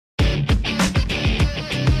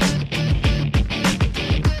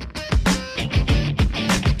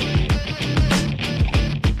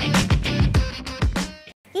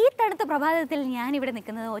പ്രഭാതത്തിൽ ഞാനിവിടെ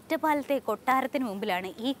നിൽക്കുന്നത് ഒറ്റപ്പാലത്തെ കൊട്ടാരത്തിന് മുമ്പിലാണ്.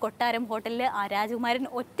 ഈ കൊട്ടാരം ഹോട്ടലിൽ ആ രാജകുമാരൻ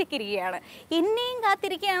ഒറ്റയ്ക്കിരിക്കുകയാണ്. എന്നെയും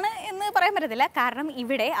കാത്തിരിക്കുകയാണ് എന്ന് പറയാൻ പറ്റത്തില്ല. കാരണം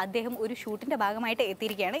ഇവിടെ അദ്ദേഹം ഒരു ഷൂട്ടിൻ്റെ ഭാഗമായിട്ട്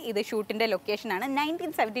എത്തിയിരിക്കുകയാണ്. ഇത് ഷൂട്ടിൻ്റെ ലൊക്കേഷനാണ്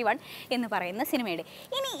 1971 എന്ന് പറയുന്ന സിനിമയുടെ.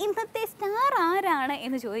 ഇനി ഇന്നത്തെ സ്റ്റാർ ആരാണ്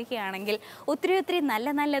എന്ന് ചോദിക്കുകയാണെങ്കിൽ ഒത്തിരി നല്ല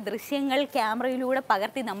നല്ല ദൃശ്യങ്ങൾ ക്യാമറയിലൂടെ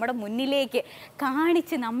പകർത്തി നമ്മുടെ മുന്നിലേക്ക്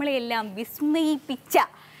കാണിച്ച് നമ്മളെയെല്ലാം വിസ്മയിപ്പിച്ച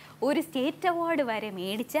ഒരു സ്റ്റേറ്റ് അവാർഡ് വരെ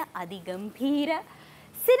മേടിച്ച അതിഗംഭീര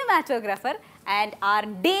cinematographer, and our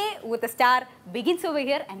day with a star begins over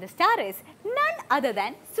here, and the star is none other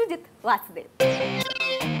than Sujith Vasudev.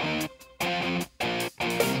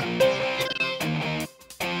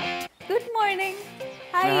 Good morning.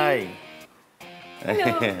 Hi.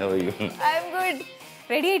 Hello. How are you? I'm good.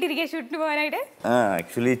 Ready ആയിട്ടിരിക്കുക ഷൂട്ടിന് പോകാനായിട്ട്?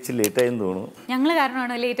 Actually ഇച്ചിരി late ആയെന്ന് തോന്നുന്നു. ഞങ്ങൾ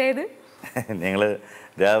കാരണമാണോ late ആയത്? ഞങ്ങൾ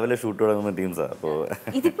രാവിലെ ഷൂട്ട് തുടങ്ങുന്ന ടീംസാണ്. അപ്പോൾ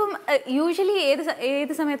ഇതിപ്പം യൂഷ്വലി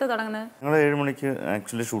ഏത് സമയത്താണ് തുടങ്ങുന്നത്? ഞങ്ങൾ 7 മണിക്ക്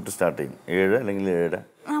ആക്ച്വലി ഷൂട്ട് സ്റ്റാർട്ട് ചെയ്യും. 7 അല്ലെങ്കിൽ 7:30.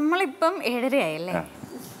 നമ്മളിപ്പം 7:30 ആയല്ലേ?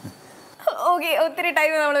 ഓക്കെ, ഒത്തിരി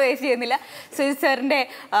ടൈം നമ്മൾ വേസ്റ്റ് ചെയ്യുന്നില്ല. സുജിത് സാറിൻ്റെ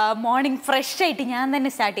മോർണിംഗ് ഫ്രഷ് ആയിട്ട് ഞാൻ തന്നെ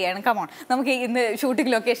സ്റ്റാർട്ട് ചെയ്യണം. കമോൺ, നമുക്ക് ഇന്ന്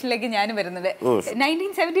ഷൂട്ടിംഗ് ലൊക്കേഷനിലേക്ക് ഞാനും വരുന്നത്.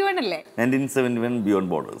 1971 അല്ലേ? 1971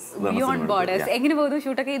 ബിയോണ്ട് ബോർഡേഴ്സ്. Beyond borders. എങ്ങനെ പോകുന്നു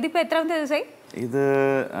ഷൂട്ടൊക്കെ? ഇതിപ്പോൾ എത്രാമത്തെ ദിവസമായി? ഇത്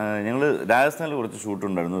ഞങ്ങൾ രാജസ്ഥാനിൽ കുറച്ച് ഷൂട്ട്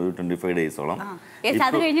ഉണ്ടായിരുന്നു, ഒരു 25 ഡേയ്സോളം.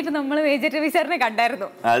 അത് കഴിഞ്ഞിട്ട് നമ്മൾ മേജർ രവി സാറിനെ കണ്ടായിരുന്നു.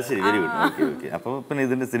 അത് ശരി, വെരി ഗുഡ്. Okay okay. അപ്പോൾ പിന്നെ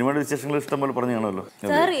ഇതിന്റെ സിനിമയുടെ വിശേഷങ്ങൾ ഇഷ്ടം പോലെ പറഞ്ഞു കാണുമല്ലോ.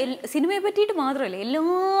 സാർ സിനിമയെ പറ്റിയിട്ട് മാത്രമല്ല,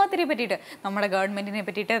 എല്ലാത്തിനെ പറ്റിയിട്ട്, നമ്മുടെ ഗവൺമെന്റിനെ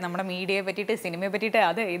പറ്റിയിട്ട്, നമ്മുടെ മീഡിയയെ പറ്റിയിട്ട്, സിനിമയെ പറ്റിയിട്ട്,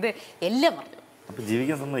 അത് ഇത് എല്ലാം പറഞ്ഞു. അപ്പൊ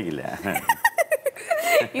ജീവിക്കാൻ സമ്മതിക്കില്ല.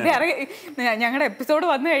 ഇത് ഞങ്ങളുടെ എപ്പിസോഡ്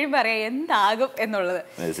വന്നു കഴിയുമ്പോൾ അറിയാം എന്താകും എന്നുള്ളത്.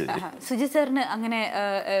 സുജിത് സാറിന് അങ്ങനെ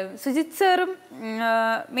സുജിത് സാറും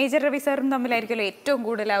മേജർ രവി സാറും തമ്മിലായിരിക്കുമല്ലോ ഏറ്റവും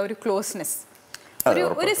കൂടുതൽ ആ ഒരു ക്ലോസ്നെസ്.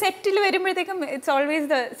 ഒരു സെറ്റിൽ വരുമ്പോഴത്തേക്കും ഇറ്റ്സ് ഓൾവേസ്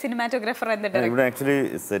ദ സിനിമാറ്റോഗ്രാഫർ എന്നിട്ട്. ഇവിടെ ആക്ച്വലി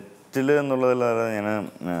സെറ്റിൽ എന്നുള്ളതല്ലാതെ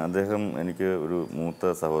അദ്ദേഹം എനിക്ക് ഒരു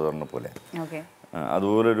മൂത്ത സഹോദരനെ പോലെ.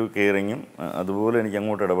 അതുപോലെ ഒരു കെയറിങ്ങും അതുപോലെ എനിക്ക്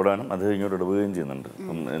അങ്ങോട്ട് ഇടപെടാനും അദ്ദേഹം ഇങ്ങോട്ട് ഇടപെടുകയും ചെയ്യുന്നുണ്ട്.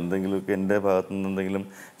 അപ്പം എന്തെങ്കിലുമൊക്കെ എൻ്റെ ഭാഗത്തു നിന്ന് എന്തെങ്കിലും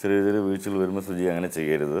ചെറിയ ചെറിയ വീഴ്ചകൾ വരുമ്പോൾ സുജി അങ്ങനെ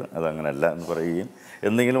ചെയ്യരുത്, അതങ്ങനല്ല എന്ന് പറയുകയും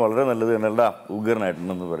എന്തെങ്കിലും വളരെ നല്ലത് എന്നല്ല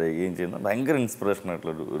ഉഗ്രനായിട്ടുണ്ടെന്ന് പറയുകയും ചെയ്യുന്ന ഭയങ്കര ഇൻസ്പിറേഷൻ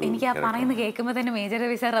ആയിട്ടുള്ളൊരു. എനിക്ക് ആ പറയുന്നത് കേൾക്കുമ്പോൾ തന്നെ മേജർ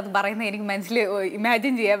രവി സാർ അത് പറയുന്നത് എനിക്ക് മനസ്സിൽ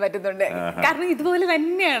ഇമാജിൻ ചെയ്യാൻ പറ്റുന്നുണ്ട്. കാരണം ഇതുപോലെ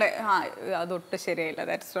തന്നെയാണ്. അതൊട്ടും ശരിയായില്ല,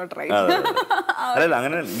 ദാറ്റ്സ് നോട്ട് റൈറ്റ്. അല്ല,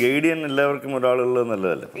 അങ്ങനെ ഗൈഡ് ചെയ്യാൻ എല്ലാവർക്കും ഒരാളുള്ളത്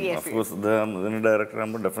നല്ലതല്ല. അഫ്കോഴ്സ് അദ്ദേഹം ഇതിന് ഡയറക്ടർ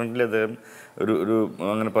ആകുമ്പോൾ ഡെഫിനറ്റ്ലി അദ്ദേഹം ഒരു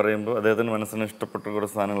അങ്ങനെ പറയുമ്പോൾ അദ്ദേഹത്തിന് മനസ്സിന് ഇഷ്ടപ്പെട്ട കുറേ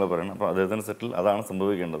സാധനങ്ങൾ പറയണം. അപ്പോൾ അദ്ദേഹത്തിൻ്റെ സെറ്റിൽ അതാണ്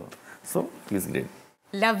സംഭവിക്കേണ്ടത്. So is great.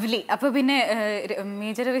 ലവ്ലി. അപ്പൊ പിന്നെ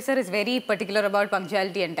major Ravi sir is very particular about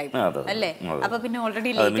punctuality and time അല്ലേ? അപ്പൊ പിന്നെ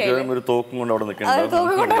ഓൾറെഡി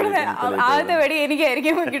ആദ്യത്തെ വെടി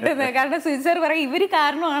എനിക്കായിരിക്കും കിട്ടുന്നത്. കാരണം സുജിത് സാർ പറയും ഇവര്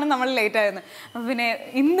കാരണമാണ് നമ്മൾ ലേറ്റ് ആകുന്നത്. അപ്പൊ പിന്നെ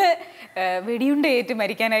ഇന്ന് വെടിയുണ്ട ഏറ്റ്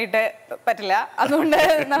മരിക്കാനായിട്ട് പറ്റില്ല, അതുകൊണ്ട്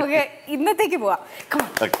നമുക്ക് ഇന്നത്തേക്ക് പോവാം.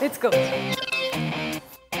 Let's go.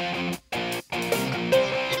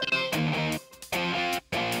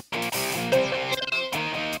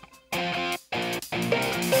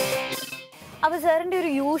 അപ്പൊ സാറിന്റെ ഒരു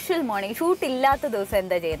യൂഷ്വൽ മോർണിംഗ്, ഷൂട്ട് ഇല്ലാത്ത ദിവസം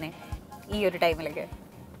എന്താ ചെയ്യുന്നത് ഈ ഒരു ടൈമിലൊക്കെ?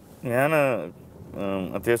 ഞാൻ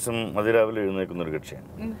അത്യാവശ്യം അതിരാവിലെ എഴുന്നേൽക്കുന്ന ഒരു കക്ഷിയാണ്.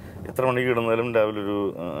 എത്ര മണിക്ക് ഇടുന്നാലും രാവിലെ ഒരു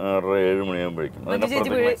 6-7 മണിയാകുമ്പോഴേക്കും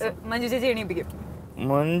മഞ്ജു ചേച്ചി എണീപ്പിക്കും.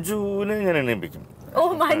 മഞ്ജുവിനെ ഞാൻ എണീപ്പിക്കും. ഓ,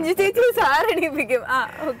 മഞ്ജു ചേച്ചി സാർ എണീപ്പിക്കും.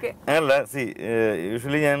 അങ്ങനല്ല,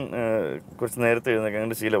 യൂഷ്വലി ഞാൻ കുറച്ച് നേരത്തെ എഴുന്നേക്കാൻ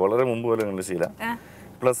അങ്ങനെ ശീല, വളരെ മുമ്പ് പോലെ അങ്ങനെ ശീല.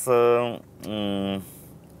 പ്ലസ്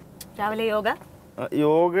രാവിലെ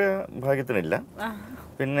യോഗ ഭാഗ്യത്തിനില്ല.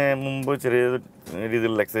 പിന്നെ മുമ്പ് ചെറിയ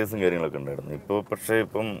രീതിയിലുള്ള എക്സസൈസും കാര്യങ്ങളൊക്കെ ഉണ്ടായിരുന്നു. ഇപ്പോൾ പക്ഷേ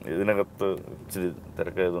ഇപ്പം ഇതിനകത്ത് ഇച്ചിരി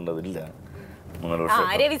തിരക്കായതുകൊണ്ട് അതില്ല. 3-4 വർഷം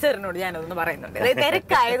രവി സാറിനോട് ഞാനൊന്ന് പറയുന്നുണ്ട്,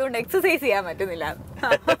 തിരക്കായതുകൊണ്ട് എക്സസൈസ് ചെയ്യാൻ പറ്റുന്നില്ല.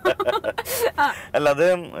 അല്ല,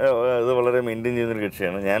 അദ്ദേഹം അത് വളരെ മെയിൻറ്റെയിൻ ചെയ്യുന്നൊരു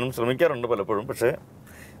കക്ഷിയാണ്. ഞാനും ശ്രമിക്കാറുണ്ട് പലപ്പോഴും. പക്ഷേ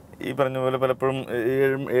ഈ പറഞ്ഞ പോലെ പലപ്പോഴും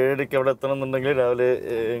 7:30 അവിടെ എത്തണം എന്നുണ്ടെങ്കിൽ രാവിലെ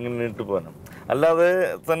എങ്ങനെ ഇട്ട് പോകാനും. അല്ലാതെ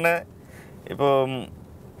തന്നെ ഇപ്പം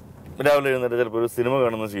രാവിലെ എഴുന്നേറ്റ് ചിലപ്പോൾ ഒരു സിനിമ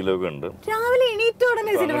കാണുന്ന ശീലമൊക്കെ ഉണ്ട്. രാവിലെ എണീറ്റ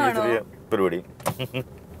ഉടനെ സിനിമ പരിപാടി.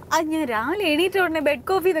 ഞാൻ രാവിലെ എണീറ്റ ഉടനെ ബെഡ്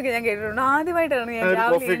കോഫി എന്നൊക്കെ ഞാൻ കേട്ടിട്ടുണ്ട്. ആദ്യമായിട്ടാണ് ഞാൻ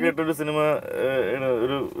കോഫി കേട്ടൊരു സിനിമ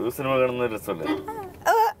കാണുന്ന രസമല്ലേ?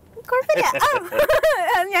 കുഴപ്പമില്ല,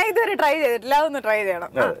 ഞാൻ ഇതുവരെ ട്രൈ ചെയ്തിട്ടില്ല, ഒന്ന് ട്രൈ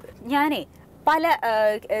ചെയ്യണം. ഞാനേ പല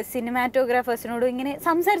സിനിമാറ്റോഗ്രാഫേഴ്സിനോടും ഇങ്ങനെ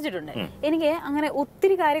സംസാരിച്ചിട്ടുണ്ട്. എനിക്ക് അങ്ങനെ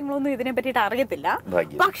ഒത്തിരി കാര്യങ്ങളൊന്നും ഇതിനെ പറ്റിയിട്ട് അറിയത്തില്ല.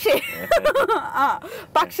 പക്ഷേ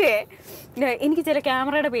എനിക്ക് ചില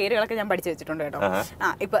ക്യാമറയുടെ പേരുകളൊക്കെ ഞാൻ പഠിച്ചു വെച്ചിട്ടുണ്ട് കേട്ടോ.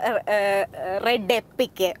 ഇപ്പൊ റെഡ്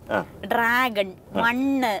എപ്പിക്, ഡ്രാഗൺ,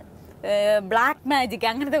 മണ്ണ്, ബ്ലാക്ക് മാജിക്,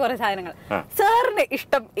 അങ്ങനത്തെ കുറെ സാധനങ്ങൾ. സാറിന്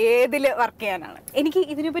ഇഷ്ടം ഏതില് വർക്ക് ചെയ്യാനാണ്? എനിക്ക്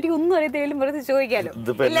ഇതിനെപ്പറ്റി ഒന്നും അറിയത്തില്ലെങ്കിലും വെറുതെ ചോദിക്കാലോ.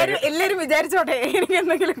 എല്ലാരും വിചാരിച്ചോട്ടെ എനിക്ക്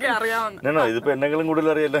എന്തെങ്കിലുമൊക്കെ അറിയാവുന്ന. ഇതിപ്പോ എന്നെങ്കിലും കൂടുതൽ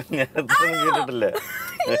അറിയാലോ, ഞാൻ കേട്ടിട്ടില്ല.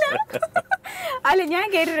 അല്ല ഞാൻ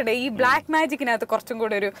കേട്ടിട്ടുണ്ട് ഈ ബ്ലാക്ക് മാജിക്കിനകത്ത് കുറച്ചും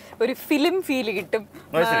കൂടെ ഒരു ഫിലിം ഫീൽ കിട്ടും,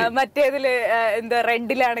 മറ്റേതില് എന്താ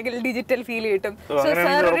റെഡിലാണെങ്കിൽ ഡിജിറ്റൽ ഫീൽ കിട്ടും.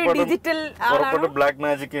 ഡിജിറ്റൽ ബ്ലാക്ക്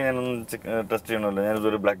മാജിക് ഞാനൊന്നും ടെസ്റ്റ് ചെയ്യണമല്ലോ.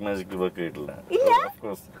 ഞാനിതൊരു ബ്ലാക്ക് മാജിക് വർക്ക് ചെയ്തിട്ടില്ല.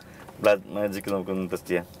 ബ്ലാക്ക് മാജിക് നമുക്കൊന്ന്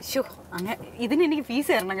ടെസ്റ്റ് ചെയ്യാം. ഇതിന് എനിക്ക് ഫീസ്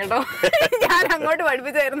തരണം കേട്ടോ, ഞാൻ അങ്ങോട്ട്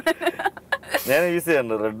പഠിപ്പിച്ചായിരുന്നു. ഞാൻ യൂസ്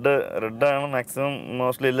ചെയ്യാറുണ്ട്. റെഡാണ് മാക്സിമം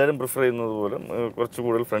മോസ്റ്റ്ലി എല്ലാവരും പ്രിഫർ ചെയ്യുന്നത് പോലെ കുറച്ച്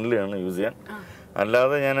കൂടുതൽ ഫ്രണ്ട്ലി ആണ് യൂസ് ചെയ്യാൻ.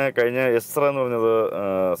 അല്ലാതെ ഞാൻ കഴിഞ്ഞ എസ്ര എന്ന് പറഞ്ഞത്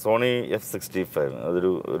സോണി F65,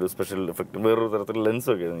 അതൊരു സ്പെഷ്യൽ എഫക്ട്, വേറൊരു തരത്തിലുള്ള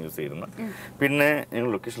ലെൻസൊക്കെ ആയിരുന്നു യൂസ് ചെയ്യുന്നത്. പിന്നെ ഞങ്ങൾ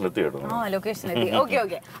ലൊക്കേഷനിലെത്തി കേട്ടോ.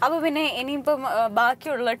 അപ്പൊ പിന്നെ ഇനിയിപ്പം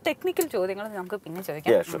ബാക്കിയുള്ള ടെക്നിക്കൽ ചോദ്യങ്ങൾ നമുക്ക് പിന്നെ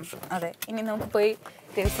ചോദിക്കാം. അതെ, ഇനി നമുക്ക് പോയി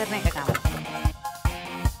രവിസാറിനെയൊക്കെ കാണാം.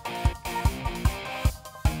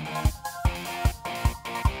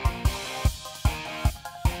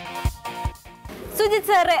 സുജിത്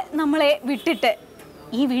സാറ് നമ്മളെ വിട്ടിട്ട്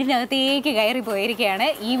ഈ വീടിനകത്തേക്ക് കയറി പോയിരിക്കുകയാണ്.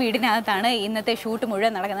 ഈ വീടിനകത്താണ് ഇന്നത്തെ ഷൂട്ട്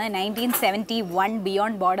മുഴുവൻ നടക്കുന്നത്. 1971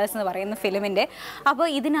 ബിയോണ്ട് ബോർഡേഴ്സ് എന്ന് പറയുന്ന ഫിലിമിൻ്റെ. അപ്പോൾ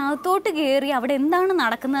ഇതിനകത്തോട്ട് കയറി അവിടെ എന്താണ്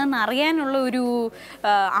നടക്കുന്നതെന്ന് അറിയാനുള്ള ഒരു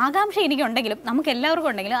ആകാംക്ഷ എനിക്കുണ്ടെങ്കിലും നമുക്ക് എല്ലാവർക്കും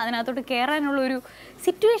ഉണ്ടെങ്കിലും അതിനകത്തോട്ട് കയറാനുള്ളൊരു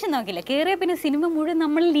സിറ്റുവേഷൻ നോക്കില്ല. കയറിയ പിന്നെ സിനിമ മുഴുവൻ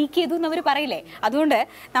നമ്മൾ ലീക്ക് ചെയ്തു എന്ന് അവർ പറയില്ലേ. അതുകൊണ്ട്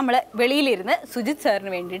നമ്മൾ വെളിയിലിരുന്ന് സുജിത്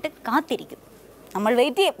സാറിന് വേണ്ടിയിട്ട് കാത്തിരിക്കും. നമ്മൾ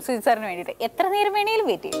വെയിറ്റ് ചെയ്യും സുജിത് സാറിന് വേണ്ടിയിട്ട്, എത്ര നേരം വേണമെങ്കിലും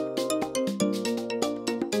വെയിറ്റ് ചെയ്യും.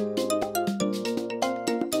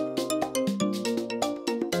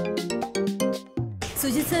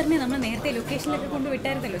 സുജിത് സാറിനെ നമ്മൾ നേരത്തെ ലൊക്കേഷനിലൊക്കെ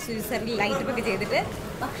കൊണ്ടുവിട്ടായിരുന്നല്ലോ. സുജിത് സാറിന് ലൈറ്റപ്പ് ഒക്കെ ചെയ്തിട്ട്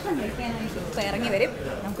ഭക്ഷണം കഴിക്കാനായിട്ട് ഇപ്പോൾ ഇറങ്ങി വരും.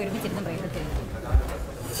 നമുക്ക് ഒരുമിച്ചിരുന്ന് ബ്രേക്ക്ഫാസ്റ്റ് ചെയ്യാം.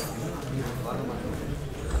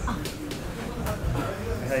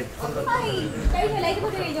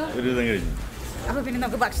 അപ്പൊ പിന്നെ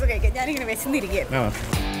നമുക്ക് ഭക്ഷണം കഴിക്കാം. ഞാനിങ്ങനെ വിശന്നിരിക്കുകയാണ്.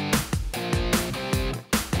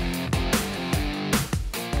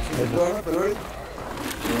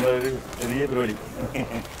 ചെറിയ പരിപാടി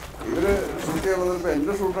ഇവര് ഷൂട്ട് ചെയ്യുന്നത്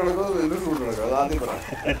എന്റെ ഷൂട്ട് നടക്കുന്നത് എന്റെ ഷൂട്ട് നടക്കും. അത് ആദ്യം പറയാം.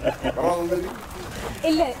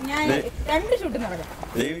 ഇല്ല, ഞാൻ 2 ഷൂട്ട് നടക്കാം.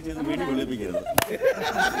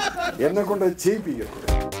 എന്നെ കൊണ്ട് ചെയ്യിപ്പിക്കരുത്.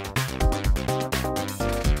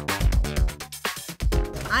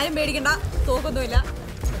 ആരും പേടിക്കണ്ട, തോക്കൊന്നുമില്ല.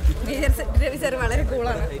 രവി സാർ വളരെ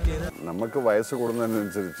കൂളാണ്. നമുക്ക് വയസ്സ്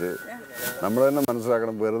കൂടുന്നതിനനുസരിച്ച് നമ്മൾ തന്നെ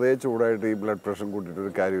മനസ്സിലാക്കണം, വെറുതെ ചൂടായിട്ട് ഈ ബ്ലഡ് പ്രഷർ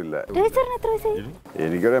കൂട്ടിയിട്ടൊരു കാര്യമില്ല.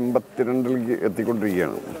 എനിക്കൊരു 82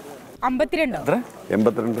 എത്തിക്കൊണ്ടിരിക്കുകയാണ്.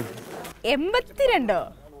 82?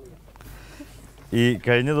 ഈ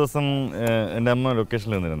കഴിഞ്ഞ ദിവസം എൻ്റെ അമ്മ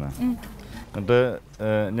ലൊക്കേഷനിൽ നിന്നിരുന്ന, എന്നിട്ട്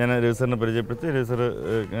ഞാൻ രവി സാറിനെ പരിചയപ്പെടുത്തി. രവി സാറ്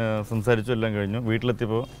സംസാരിച്ചു, എല്ലാം കഴിഞ്ഞു.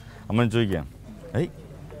 വീട്ടിലെത്തിയപ്പോൾ അമ്മ ചോദിക്കാം,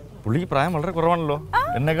 പുള്ളിക്ക് പ്രായം വളരെ കുറവാണല്ലോ,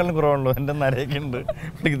 എന്നെക്കാളും കുറവാണല്ലോ, എൻ്റെ നരയൊക്കെ ഉണ്ട്,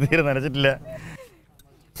 പുള്ളിക്ക് തീരെ നരച്ചിട്ടില്ല.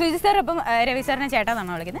 സുജിത് സാർ അപ്പം രവി സാറിനെ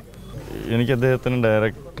ചേട്ടാന്നാണോ വിളിക്കുന്നത്? എനിക്ക് അദ്ദേഹത്തിന്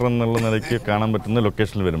ഡയറക്ടർ എന്നുള്ള നിലയ്ക്ക് കാണാൻ പറ്റുന്ന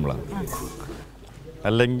ലൊക്കേഷനിൽ വരുമ്പോഴാണ്.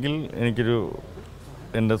 അല്ലെങ്കിൽ എനിക്കൊരു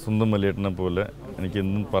എൻ്റെ സ്വന്തം വലിയേട്ടനെ പോലെ എനിക്ക്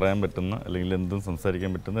എന്തും പറയാൻ പറ്റുന്ന, അല്ലെങ്കിൽ എന്തും സംസാരിക്കാൻ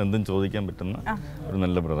പറ്റുന്ന, എന്തും ചോദിക്കാൻ പറ്റുന്ന ഒരു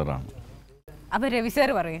നല്ല ബ്രദറാണ്. അപ്പോൾ രവി സാർ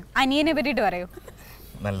പറയൂ, അനിയനെ പറ്റിയിട്ട് പറയൂ.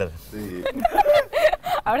 നല്ലത്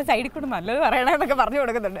അവിടെ സൈഡിൽ കൂടെ നല്ലത് പറയണമെന്നൊക്കെ പറഞ്ഞു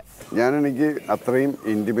കൊടുക്കുന്നുണ്ട്. എനിക്ക് അത്രയും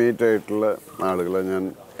ഇൻറ്റിമേറ്റ് ആയിട്ടുള്ള ആളുകളെ ഞാൻ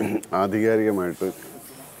ആധികാരികമായിട്ട്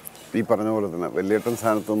ഈ പറഞ്ഞ പോലെ തന്നെ വലിയേട്ടൻ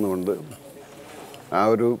സ്ഥാനത്ത് നിന്നുകൊണ്ട് ആ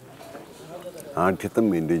ഒരു ആഠ്യത്വം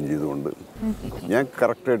മെയിൻറ്റെയിൻ ചെയ്തുകൊണ്ട് ഞാൻ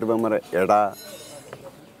കറക്റ്റായിട്ട് ഇപ്പം പറയാം, എടാ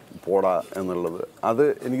പോടാ എന്നുള്ളത്, അത്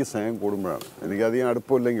എനിക്ക് സ്നേഹം കൂടുമ്പോഴാണ്. എനിക്കധികം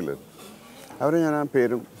അടുപ്പമില്ലെങ്കിൽ അവരെ ഞാൻ ആ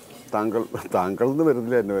പേരും താങ്കൾ എന്ന്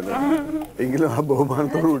വരുന്നില്ല എൻ്റെ പേര്, എങ്കിലും ആ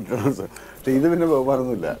ബഹുമാനത്തോട് വിട്ടണം സാർ. പക്ഷെ ഇത് പിന്നെ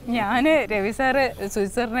ബഹുമാനമൊന്നുമില്ല. ഞാൻ രവി സാറ്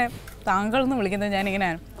സുജിത് സാറിനെ താങ്കൾ എന്ന് വിളിക്കുന്നത്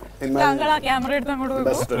ഞാനിങ്ങനെയാണ്.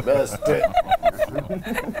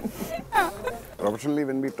 പ്രൊഫഷണലി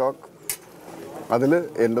വെൻ വി ടോക്ക്, അതിൽ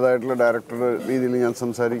എൻ്റെതായിട്ടുള്ള ഡയറക്ടറുടെ രീതിയിൽ ഞാൻ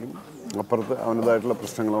സംസാരിക്കും, അപ്പുറത്ത് അവൻ്റെതായിട്ടുള്ള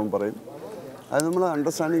പ്രശ്നങ്ങൾ അവൻ പറയും. അത് നമ്മൾ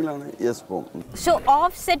അണ്ടർസ്റ്റാൻഡിങ്ങിലാണ് യെസ് പോകും. സോ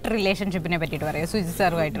ഓഫ് സെറ്റ് റിലേഷൻഷിപ്പിനെ പറ്റിയിട്ട് പറയാം സുജിത്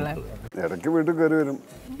സാറുമായിട്ടുള്ള. ഇടയ്ക്ക് വീട്ടിൽ കയറി വരും.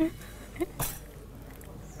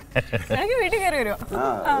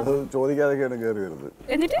 ചോദിക്കാതൊക്കെയാണ് കയറി വരുന്നത്.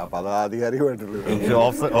 അപ്പൊ അത് ആധികാരികമായിട്ടുള്ള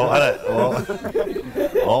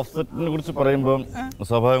ഓഫ്സെറ്റിനെ കുറിച്ച് പറയുമ്പോൾ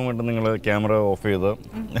സ്വാഭാവികമായിട്ടും നിങ്ങൾ ക്യാമറ ഓഫ് ചെയ്ത്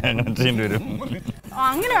അങ്ങനെ ചെയ്യേണ്ടി വരും.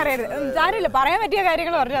 അങ്ങനെ പറയരുത്, പറയാൻ പറ്റിയ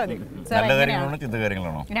കാര്യങ്ങൾ പറഞ്ഞാൽ മതി. നല്ല കാര്യങ്ങളാണോ ചീത്ത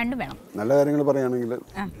കാര്യങ്ങളാണോ? രണ്ടും വേണം. നല്ല കാര്യങ്ങൾ പറയുകയാണെങ്കിൽ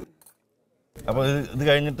അപ്പോൾ ഇത്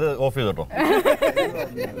കഴിഞ്ഞിട്ട് of ചെയ്തോട്ടോ.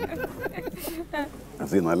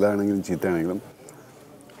 നല്ലതാണെങ്കിലും ചീത്തയാണെങ്കിലും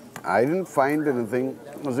I didn't find anything.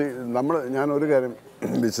 ഞാനൊരു കാര്യം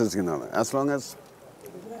വിശ്വസിക്കുന്നതാണ്, ആസ് ലോങ് ആസ്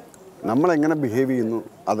നമ്മളെങ്ങനെ ബിഹേവ് ചെയ്യുന്നു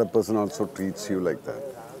other person also treats you like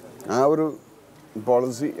that. ആ ഒരു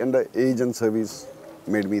പോളിസി എൻ്റെ age and service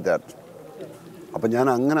made me that. അപ്പം ഞാൻ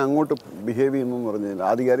അങ്ങനെ അങ്ങോട്ട് ബിഹേവ് ചെയ്യുന്നു എന്ന് പറഞ്ഞു കഴിഞ്ഞാൽ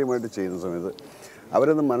ആധികാരികമായിട്ട് ചെയ്യുന്ന സമയത്ത്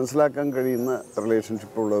അവരത് മനസ്സിലാക്കാൻ കഴിയുന്ന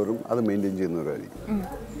റിലേഷൻഷിപ്പ് ഉള്ളവരും അത് മെയിൻറ്റെയിൻ ചെയ്യുന്നവരായിരിക്കും.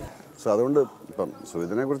 സോ അതുകൊണ്ട് ഇപ്പം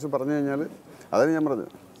സുജിത്തിനെ കുറിച്ച് പറഞ്ഞു കഴിഞ്ഞാൽ അതാണ് ഞാൻ പറഞ്ഞത്.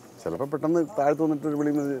 ചിലപ്പോൾ പെട്ടെന്ന് താഴ്ത്തു വന്നിട്ട്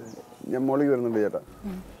വിളിക്കുന്നത് ഞാൻ മോളിൽ വരുന്നുണ്ട് ചേട്ടാ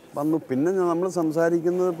വന്നു. പിന്നെ നമ്മൾ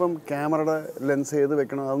സംസാരിക്കുന്നത് ഇപ്പം ക്യാമറയുടെ ലെൻസ് ചെയ്ത്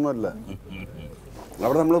വെക്കണം അതൊന്നുമല്ല.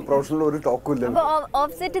 അവിടെ നമ്മൾ പ്രൊഫഷണൽ ഒരു ടോക്കും ഇല്ല.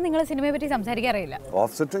 ഓഫ്സെറ്റ് നിങ്ങൾ സിനിമയെ പറ്റി സംസാരിക്കാറില്ല?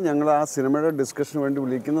 ഓഫ്സെറ്റ് ഞങ്ങൾ ആ സിനിമയുടെ ഡിസ്കഷന് വേണ്ടി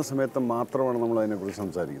വിളിക്കുന്ന സമയത്ത് മാത്രമാണ് നമ്മൾ അതിനെക്കുറിച്ച്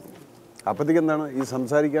സംസാരിക്കുന്നത്. അപ്പോഴത്തേക്ക് എന്താണ് ഈ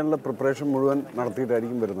സംസാരിക്കാനുള്ള പ്രിപ്പറേഷൻ മുഴുവൻ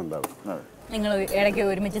നടത്തിയിട്ടായിരിക്കും വരുന്നുണ്ടാവും. നിങ്ങൾ ഇടയ്ക്ക്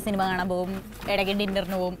ഒരുമിച്ച് സിനിമ കാണാൻ പോകും, ഇടയ്ക്ക്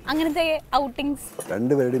ഡിന്നറിന് പോകും, അങ്ങനത്തെ ഔട്ടിങ്സ്?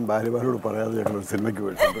 രണ്ടുപേരുടെയും ഭാര്യമാരോട് പറയാതെ ഞങ്ങൾ ഒരു സിനിമയ്ക്ക്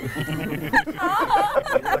പോയിട്ടുണ്ട്.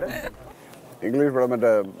 ഇംഗ്ലീഷ് പടം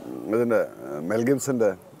മറ്റേ ഇതിൻ്റെ മെൽ ഗിബ്സന്റെ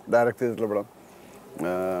ഡയറക്റ്റ് ചെയ്തിട്ടുള്ള പടം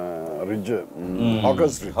റിഡ്ജ്,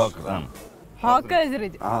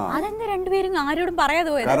 അതെന്താ രണ്ടുപേരും ആരോടും പറയാതെ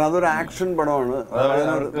പോയത്? കാരണം അതൊരു ആക്ഷൻ പടമാണ്,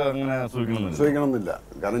 സൂചിക്കണമെന്നില്ല.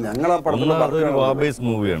 കാരണം ഞങ്ങൾ ആ പടത്തിൽ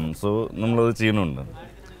മൂവിയാണ്, സോ നമ്മളത് ചെയ്യുന്നുണ്ട്.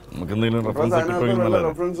 നമുക്ക് എന്തെങ്കിലും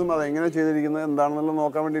റെഫറൻസും അതെങ്ങനെ ചെയ്തിരിക്കുന്നത് എന്താണെന്നുള്ള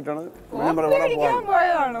നോക്കാൻ വേണ്ടിയിട്ടാണ് ഞാൻ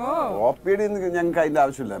കോപ്പി ഞങ്ങൾക്ക് അതിന്റെ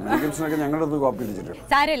ആവശ്യമില്ല. മെഡിക്കൽസിനൊക്കെ ഞങ്ങളുടെ അടുത്ത് കോപ്പി അടിച്ചിട്ടുണ്ട്.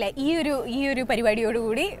 സാരമില്ല, ഈ ഒരു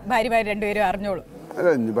പരിപാടിയോടുകൂടി ഭാര്യമാർ രണ്ടുപേരും അറിഞ്ഞോളൂ. അല്ല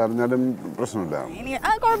ഇനി പറഞ്ഞാലും പ്രശ്നമില്ല,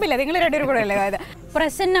 കുഴപ്പമില്ല. നിങ്ങൾ രണ്ടുപേരും കൂടെ അല്ലേ.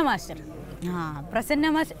 പ്രസന്ന മാസ്റ്റർ, പ്രസന്ന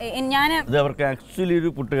മാസ്റ്റർ ഞാൻ അവർക്ക് ആക്ച്വലി ഒരു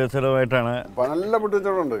പുട്ടുകച്ചവടമായിട്ടാണ്. നല്ല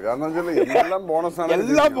പുട്ടുകച്ചവടമുണ്ട്. കാരണം വെച്ചാൽ എല്ലാം ബോണസാണ്,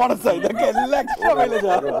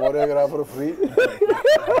 കൊറിയോഗ്രാഫർ ഫ്രീ,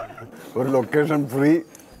 ഒരു ലൊക്കേഷൻ ഫ്രീ.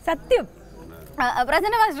 സത്യം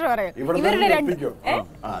പ്രസന്ന മാസ്റ്റർ പറയും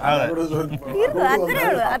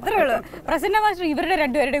അത്രേ ഉള്ളൂ. പ്രസന്ന മാസ്റ്റർ ഇവരുടെ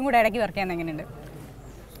രണ്ടുപേരുടെയും കൂടെ ഇടയ്ക്ക് വർക്ക് ചെയ്യാൻ എങ്ങനെയുണ്ട്?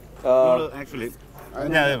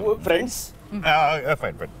 ഫ്രണ്ട്സ്,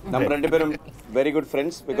 നമ്മൾ രണ്ടുപേരും വെരി ഗുഡ്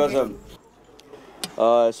ഫ്രണ്ട്സ്. ബിക്കോസ്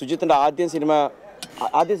സുജിത്തിന്റെ ആദ്യ സിനിമ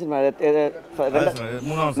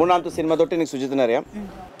മൂന്നാമത്തെ സിനിമ തൊട്ട് എനിക്ക് സുജിത്തിനെ അറിയാം.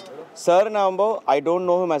 സാറിനാകുമ്പോൾ I don't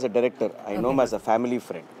know him as A director, I know him as A family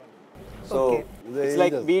friend. So it's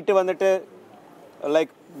like വീട്ടിൽ വന്നിട്ട്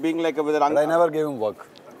ലൈക്ക് ബീങ് ലൈക്ക്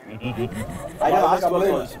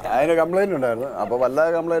അതിന് കംപ്ലൈന്റ് ഉണ്ടായിരുന്നു. അപ്പൊ വല്ല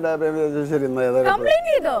കംപ്ലൈന്റ് ആയപ്പോ ശരി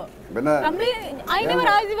പിന്നെ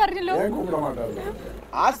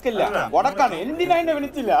ആസ്കില്ല ഉടക്കാണ് എന്തിനാ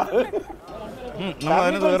വിളിച്ചില്ല.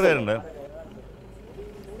 നമ്മളതിന് വേറെ കാര്യമുണ്ട്.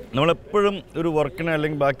 നമ്മളെപ്പോഴും ഒരു വർക്കിനെ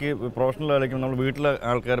അല്ലെങ്കിൽ ബാക്കി പ്രൊഫഷണൽ ആയിരിക്കും നമ്മൾ വീട്ടിലെ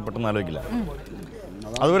ആൾക്കാരെ പെട്ടെന്ന് ആലോചിക്കില്ല.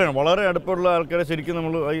 അതുപോലെയാണ് വളരെ അടുപ്പമുള്ള ആൾക്കാരെ ശരിക്കും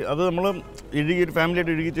നമ്മൾ അത് നമ്മൾ ഇഴുകി ഒരു ഫാമിലി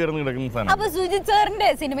ആയിട്ട് ഇഴുകി ചേർന്ന് കിടക്കുന്ന സാധനം. അപ്പൊ സുജിത് സാറിന്റെ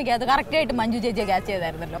സിനിമയ്ക്ക് അത് കറക്റ്റ് ആയിട്ട് മഞ്ജു ചേച്ചിയെ ക്യാച്ച്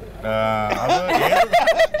ചെയ്തായിരുന്നല്ലോ.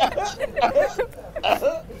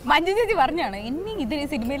 മഞ്ജു ചേച്ചി പറഞ്ഞാണ് ഇനി ഇതിന്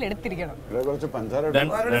സിനിമയിൽ എടുത്തിരിക്കണം.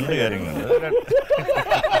 രണ്ട് കാര്യങ്ങളുണ്ട്.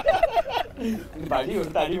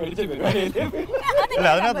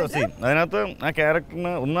 അതിനകത്ത് ആ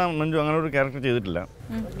ക്യാരക്ടറിന് മഞ്ജു അങ്ങനെ ഒരു ക്യാരക്ടർ ചെയ്തിട്ടില്ല.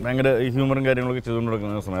 ഭയങ്കര ഹ്യൂമറും കാര്യങ്ങളൊക്കെ ചെയ്തുകൊണ്ട്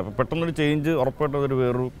നടക്കുന്ന സമയം അപ്പോൾ പെട്ടെന്നൊരു ചേഞ്ച് ഉറപ്പായിട്ടും അതൊരു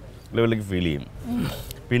വേറൊരു ലെവലിലേക്ക് ഫീൽ ചെയ്യും.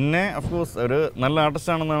 പിന്നെ അഫ്കോഴ്സ് ഒരു നല്ല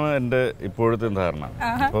ആർട്ടിസ്റ്റ് ആണെന്നാണ് എൻ്റെ ഇപ്പോഴത്തെ ധാരണ.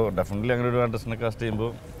 അപ്പോൾ ഡെഫിനറ്റ്ലി അങ്ങനെ ഒരു ആർട്ടിസ്റ്റിനെ കാസ്റ്റ്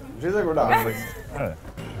ചെയ്യുമ്പോൾ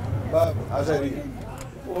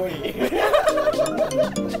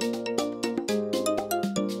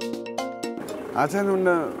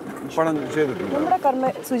പണം ചെയ്തിട്ടുണ്ട്. നമ്മുടെ കർമ്മ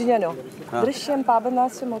സുജിയാനോ ദൃശ്യം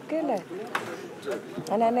പാപനാശം ഒക്കെ അല്ലേ?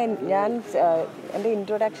 ഞാൻ എൻ്റെ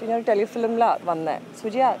ഇൻട്രൊഡക്ഷൻ ഞാൻ ടെലിഫിലിമിലാണ് വന്നേ.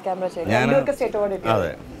 സുജിയ ക്യാമറ ചെയ്തു.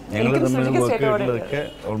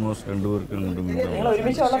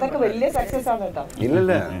 ഒരുമിച്ചുള്ളതൊക്കെ വലിയ സക്സസ് ആണ് കേട്ടോ.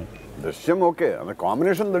 ഇല്ലല്ലേ ദൃശ്യം ഓക്കെ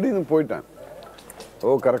കോമ്പിനേഷൻ പോയിട്ടാണ്. ഓ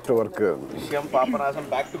കറക്റ്റ് വർക്ക്.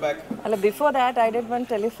 അല്ല before that I did one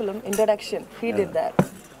telefilm introduction. He did that.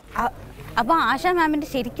 അപ്പോൾ ആശാ മാമിന്റെ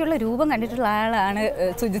ശരിക്കുള്ള രൂപം കണ്ടിട്ടുള്ള ആളാണ്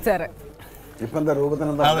സുജിത് സാറ്.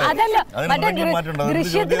 അതല്ല മറ്റേ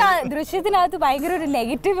ദൃശ്യത്തിനകത്ത് ഭയങ്കര ഒരു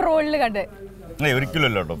നെഗറ്റീവ് റോളിൽ കണ്ട്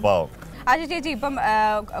ഒരിക്കലല്ലോ പാവം. ആശാ ചേച്ചി ഇപ്പം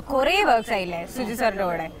കുറേ വർക്ക്സ് ആയില്ലേ സുജിത് സാറിന്റെ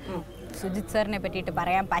കൂടെ. സുജിത് സാറിനെ പറ്റിയിട്ട്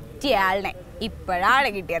പറയാൻ പറ്റിയ ആളിനെ ഇപ്പോഴാണ്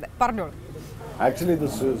കിട്ടിയത്. പറഞ്ഞോളൂ. ആക്ച്വലി ഇത്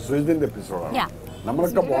സുജിത്തിന്റെ എപ്പിസോഡാണ്.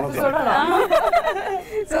 നമ്മളൊക്കെ bonus.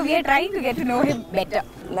 So we are trying to get to know him better.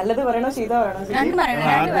 നല്ലത് പറയണോ ചീത്ത പറയണോ?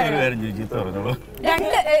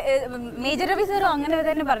 രണ്ട് മേജർ രവി സാറും അങ്ങനെ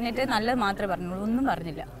തന്നെ പറഞ്ഞിട്ട് നല്ലത് മാത്രമേ പറഞ്ഞുള്ളൂ, ഒന്നും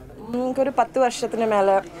പറഞ്ഞില്ല. നമുക്കൊരു 10 വർഷത്തിന്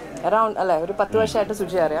മേലെ അറൗണ്ട് അല്ലേ, ഒരു 10 വർഷമായിട്ട്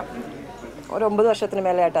സുജി അറിയാം. ഒരു 9 വർഷത്തിന്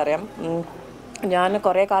മേലെയായിട്ട് അറിയാം. ഞാൻ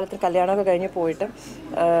കുറേ കാലത്തിന് കല്യാണമൊക്കെ കഴിഞ്ഞ് പോയിട്ട്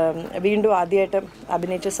വീണ്ടും ആദ്യമായിട്ട്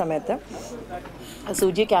അഭിനയിച്ച സമയത്ത്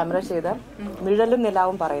സുജി ക്യാമറ ചെയ്ത നിഴലും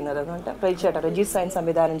നിലാവും പറയുന്നത് എന്നിട്ട് പ്രേക്ഷേട്ടൻ രജി സൈൻ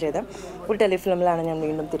സംവിധാനം ചെയ്ത ഒരു ടെലിഫിലിമിലാണ് ഞാൻ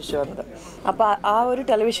വീണ്ടും തിരിച്ചു വന്നത്. അപ്പോൾ ആ ഒരു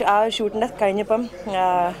ആ ഷൂട്ടിൻ്റെ കഴിഞ്ഞപ്പം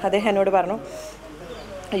അദ്ദേഹം എന്നോട് പറഞ്ഞു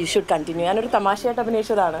യു ഷുഡ് കണ്ടിന്യൂ. ഞാനൊരു തമാശയായിട്ട്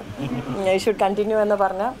അഭിനയിച്ചതാണ്. യു ഷുഡ് കണ്ടിന്യൂ എന്ന്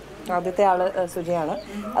പറഞ്ഞ ആദ്യത്തെ ആൾ സുജിയാണ്.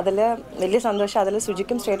 അതിൽ വലിയ സന്തോഷം. അതിൽ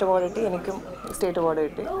സുജിക്കും സ്റ്റേറ്റ് അവാർഡ് കിട്ടി, എനിക്കും സ്റ്റേറ്റ് അവാർഡ്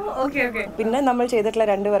കിട്ടി. പിന്നെ നമ്മൾ ചെയ്തിട്ടുള്ള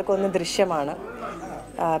 2 പേർക്കും ഒന്ന് ദൃശ്യമാണ്,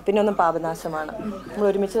 പിന്നെ ഒന്നും പാപനാശമാണ്. നമ്മൾ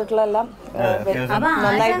ഒരുമിച്ചിട്ടുള്ള എല്ലാം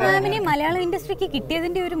നന്നായിട്ട് മലയാളം ഇൻഡസ്ട്രിക്ക്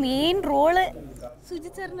കിട്ടിയതിന്റെ ഒരു മെയിൻ റോള്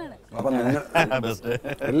സുജിത് സാറിനാണ്. അപ്പൊ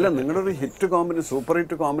എല്ലാം നിങ്ങളുടെ ഒരു hit combination, super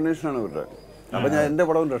hit combination ആണ് ഇവരുടെ. അപ്പൊ ഞാൻ എന്റെ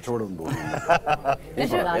പടവും രക്ഷപ്പെടും തോന്നുന്നു.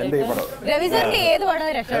 എന്റെ ഈ പടം രവിസാറിന്റെ ഏത്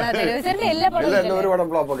പടവും രക്ഷപ്പെടാതെ രവിസാറിന്റെ എല്ലാ പടവും ഒരു പടം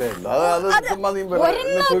ഫ്ലോപ്പൊക്കെ ഉണ്ട്.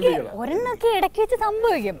 ഒരെണ്ണൊക്കെ ഇടയ്ക്ക് വെച്ച്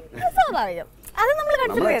സംഭവിക്കും, സ്വാഭാവികം. അത് നമ്മൾ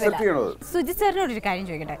കൺസിഡർ ചെയ്തില്ല. സുജിത് സാറിനോട് ഒരു കാര്യം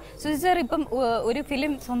ചോദിക്കട്ടെ. സുജിത് സാർ ഇപ്പം ഒരു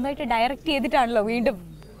ഫിലിം സ്വന്തമായിട്ട് ഡയറക്ട് ചെയ്തിട്ടാണല്ലോ വീണ്ടും.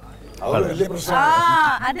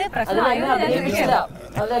 അത് പ്രശ്നമായി വളരെ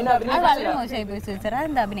മോശമായി പോയി സുജിത് സാർ.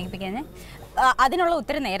 അതെന്താ അഭിനയിപ്പിക്കാൻ? അതിനുള്ള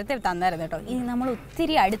ഉത്തരം നേരത്തെ തന്നായിരുന്നു കേട്ടോ. ഇനി നമ്മൾ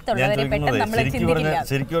ഒത്തിരി അടുത്തുള്ളവരെ പെട്ടെന്ന് നമ്മൾ ചിന്തിക്കില്ല.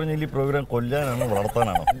 ശരിക്കും പറഞ്ഞാൽ ഈ പ്രോഗ്രാം കൊല്ലാനാണോ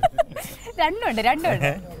വളർത്താനാണോ?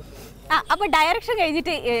 രണ്ടുണ്ട്. അപ്പൊ ഡയറക്ഷൻ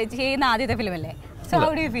കഴിഞ്ഞിട്ട് ചെയ്യുന്ന ആദ്യത്തെ ഫിലിം അല്ലേ? So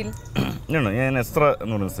how do you feel? ഞാൻ എസ്ട്ര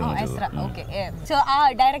എന്ന് പറഞ്ഞ സിനിമ എസ്ട്ര. ഓക്കെ. സോ ആ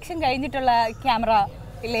ഡയറക്ഷൻ കഴിഞ്ഞിട്ടുള്ള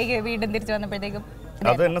ക്യാമറയിലേക്ക് വീണ്ടും തിരിച്ചു വന്നപ്പോഴത്തേക്കും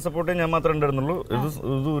അത് എന്നെ സപ്പോർട്ട് ചെയ്യാൻ ഞാൻ മാത്രമേ ഉണ്ടായിരുന്നുള്ളൂ.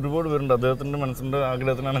 ഇത് ഒരുപാട് പേരുണ്ട്. അദ്ദേഹത്തിന്റെ മനസ്സിന്റെ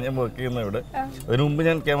ആഗ്രഹത്തിനാണ് ഞാൻ വർക്ക് ചെയ്യുന്നത് ഇവിടെ. അതിന് മുമ്പ്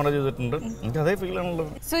ഞാൻ ക്യാമറ ചെയ്തിട്ടുണ്ട്. എനിക്ക് അതേ ഫീൽ ആണല്ലോ.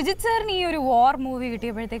 സുജിത് സാറിന് ഈ ഒരു വാർ മൂവി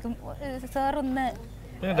കിട്ടിയപ്പോഴത്തേക്കും സാർ ഒന്ന്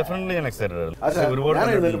ഡെഫിനറ്റ്ലി ഞാൻ എക്സൈറ്റഡ് ആയിരുന്നു. ഒരുപാട്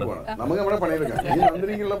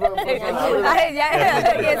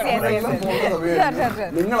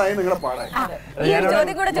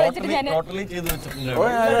ടോട്ടലി ചെയ്ത് വെച്ചിട്ടുണ്ട്.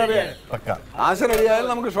 ആശ റെഡിയായാലും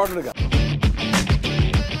നമുക്ക് ഷോട്ട് എടുക്കാം.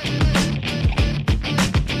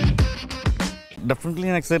 ഡെഫിനറ്റ്ലി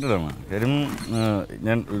ഞാൻ എക്സൈറ്റഡ് ആണ്. കാര്യം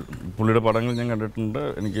ഞാൻ പുള്ളിയുടെ പടങ്ങൾ ഞാൻ കണ്ടിട്ടുണ്ട്.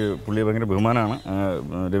 എനിക്ക് പുള്ളിയെ ഭയങ്കര ബഹുമാനമാണ്,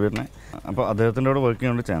 രവീറിനെ. അപ്പോൾ അദ്ദേഹത്തിൻ്റെ കൂടെ വർക്ക്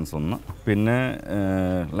ചെയ്യാനുള്ള ചാൻസ് ഒന്ന്. പിന്നെ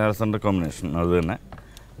ലാൽസറിൻ്റെ കോമ്പിനേഷൻ അത് തന്നെ.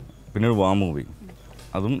 പിന്നെ ഒരു വാർ മൂവി,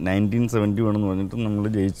 അതും 1971 എന്ന് പറഞ്ഞിട്ട് നമ്മൾ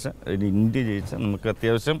ജയിച്ച, ഇന്ത്യ ജയിച്ച, നമുക്ക്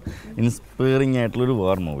അത്യാവശ്യം ഇൻസ്പയറിംഗ് ആയിട്ടുള്ളൊരു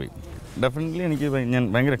വാർ മൂവി. ഡെഫിനറ്റ്ലി ഞാൻ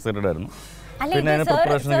ഭയങ്കര എക്സൈറ്റഡ് ആയിരുന്നു. പിന്നെ അതിന്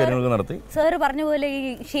പ്രിപ്പറേഷൻ കാര്യങ്ങളൊക്കെ നടത്തി. സാർ പറഞ്ഞ പോലെ ഈ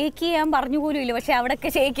ഷേക്ക് ചെയ്യാൻ പറഞ്ഞു പോലും ഇല്ല, പക്ഷെ അവിടെയൊക്കെ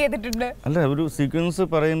ഷേക്ക് ചെയ്തിട്ടുണ്ട്. അല്ല, ഒരു സീക്വൻസ്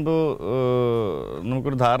പറയുമ്പോൾ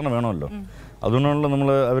നമുക്കൊരു ധാരണ വേണമല്ലോ. അതുകൊണ്ടാണല്ലോ നമ്മൾ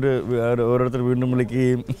ഓരോരുത്തർ വീണ്ടും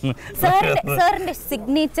വിളിക്കുകയും. സാറിന്റെ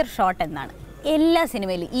സിഗ്നേച്ചർ ഷോട്ട് എന്നാണ് എല്ലാ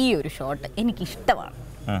സിനിമയിലും ഈ ഒരു ഷോട്ട് എനിക്കിഷ്ടമാണ്.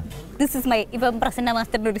 ദിസ് ഇസ് മൈ, ഇപ്പം പ്രസന്ന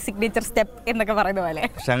മാസ്റ്ററിന്റെ ഒരു സിഗ്നേച്ചർ സ്റ്റെപ്പ് എന്നൊക്കെ പറയുന്ന പോലെ.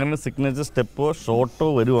 പക്ഷെ അങ്ങനെ സിഗ്നേച്ചർ സ്റ്റെപ്പോ ഷോട്ടോ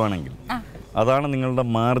വരുവാണെങ്കിൽ അതാണ് നിങ്ങളുടെ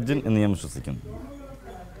മാർജിൻ എന്ന് ഞാൻ വിശ്വസിക്കുന്നു.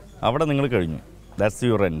 അവിടെ നിങ്ങൾ കഴിഞ്ഞു. That's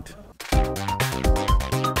your end.